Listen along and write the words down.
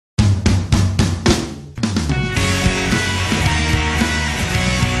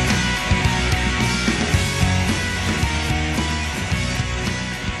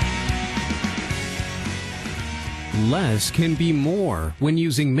Less can be more when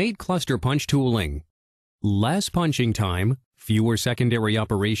using mate cluster punch tooling. Less punching time, fewer secondary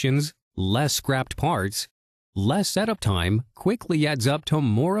operations, less scrapped parts, less setup time quickly adds up to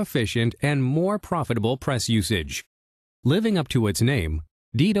more efficient and more profitable press usage. Living up to its name,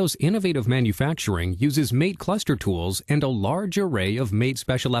 Dito's innovative manufacturing uses mate cluster tools and a large array of mate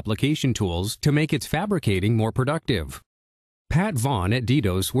special application tools to make its fabricating more productive. Pat Vaughn at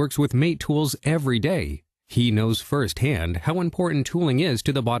Dito's works with mate tools every day. He knows firsthand how important tooling is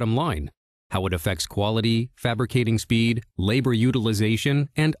to the bottom line, how it affects quality, fabricating speed, labor utilization,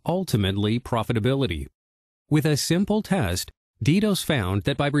 and ultimately profitability. With a simple test, Dito's found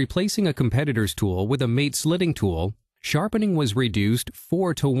that by replacing a competitor's tool with a mate slitting tool, sharpening was reduced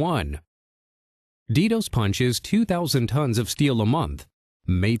 4-to-1. Dito's punches 2,000 tons of steel a month.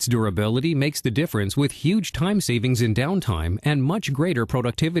 Mate's durability makes the difference with huge time savings in downtime and much greater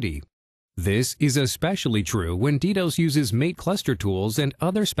productivity. This is especially true when Dito's uses mate cluster tools and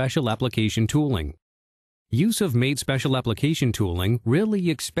other special application tooling. Use of mate special application tooling really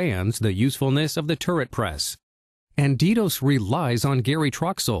expands the usefulness of the turret press. And Dito's relies on Gary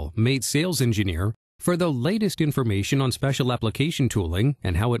Troxel, mate sales engineer, for the latest information on special application tooling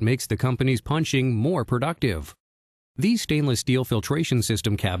and how it makes the company's punching more productive. These stainless steel filtration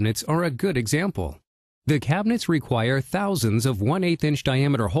system cabinets are a good example. The cabinets require thousands of 1/8 inch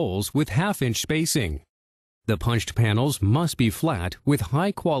diameter holes with half-inch spacing. The punched panels must be flat with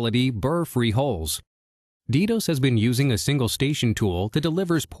high-quality, burr-free holes. Dito's has been using a single station tool that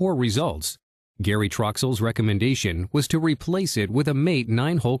delivers poor results. Gary Troxel's recommendation was to replace it with a mate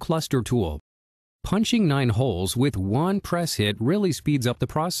 9-hole cluster tool. Punching 9 holes with one press hit really speeds up the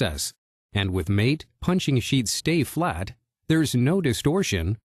process. And with mate, punching sheets stay flat, there's no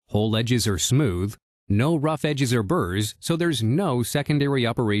distortion, hole edges are smooth, no rough edges or burrs, so there's no secondary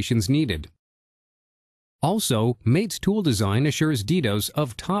operations needed. Also, mate's tool design assures Dito's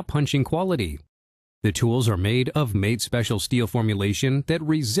of top punching quality. The tools are made of mate special steel formulation that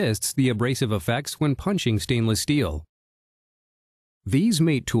resists the abrasive effects when punching stainless steel. These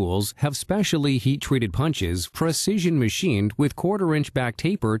mate tools have specially heat-treated punches precision machined with 1/4 inch back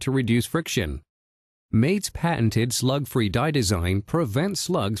taper to reduce friction. Mate's patented slug-free die design prevents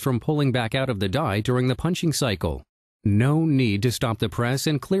slugs from pulling back out of the die during the punching cycle. No need to stop the press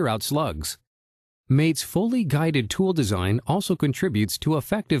and clear out slugs. Mate's fully guided tool design also contributes to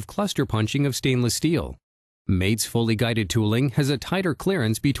effective cluster punching of stainless steel. Mate's fully guided tooling has a tighter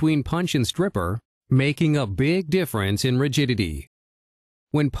clearance between punch and stripper, making a big difference in rigidity.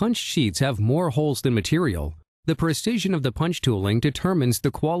 When punched sheets have more holes than material, the precision of the punch tooling determines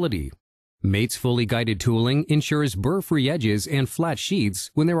the quality. Mate's fully guided tooling ensures burr-free edges and flat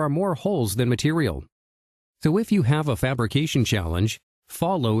sheets when there are more holes than material. So if you have a fabrication challenge,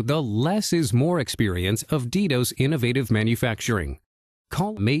 follow the less is more experience of Dito's innovative manufacturing.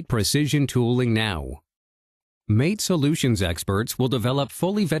 Call Mate Precision Tooling now. Mate Solutions experts will develop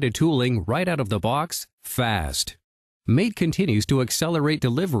fully vetted tooling right out of the box, fast. Mate continues to accelerate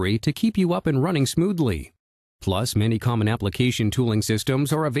delivery to keep you up and running smoothly. Plus, many common application tooling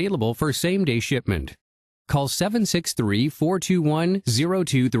systems are available for same-day shipment. Call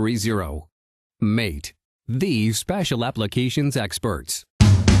 763-421-0230. Mate, the special applications experts.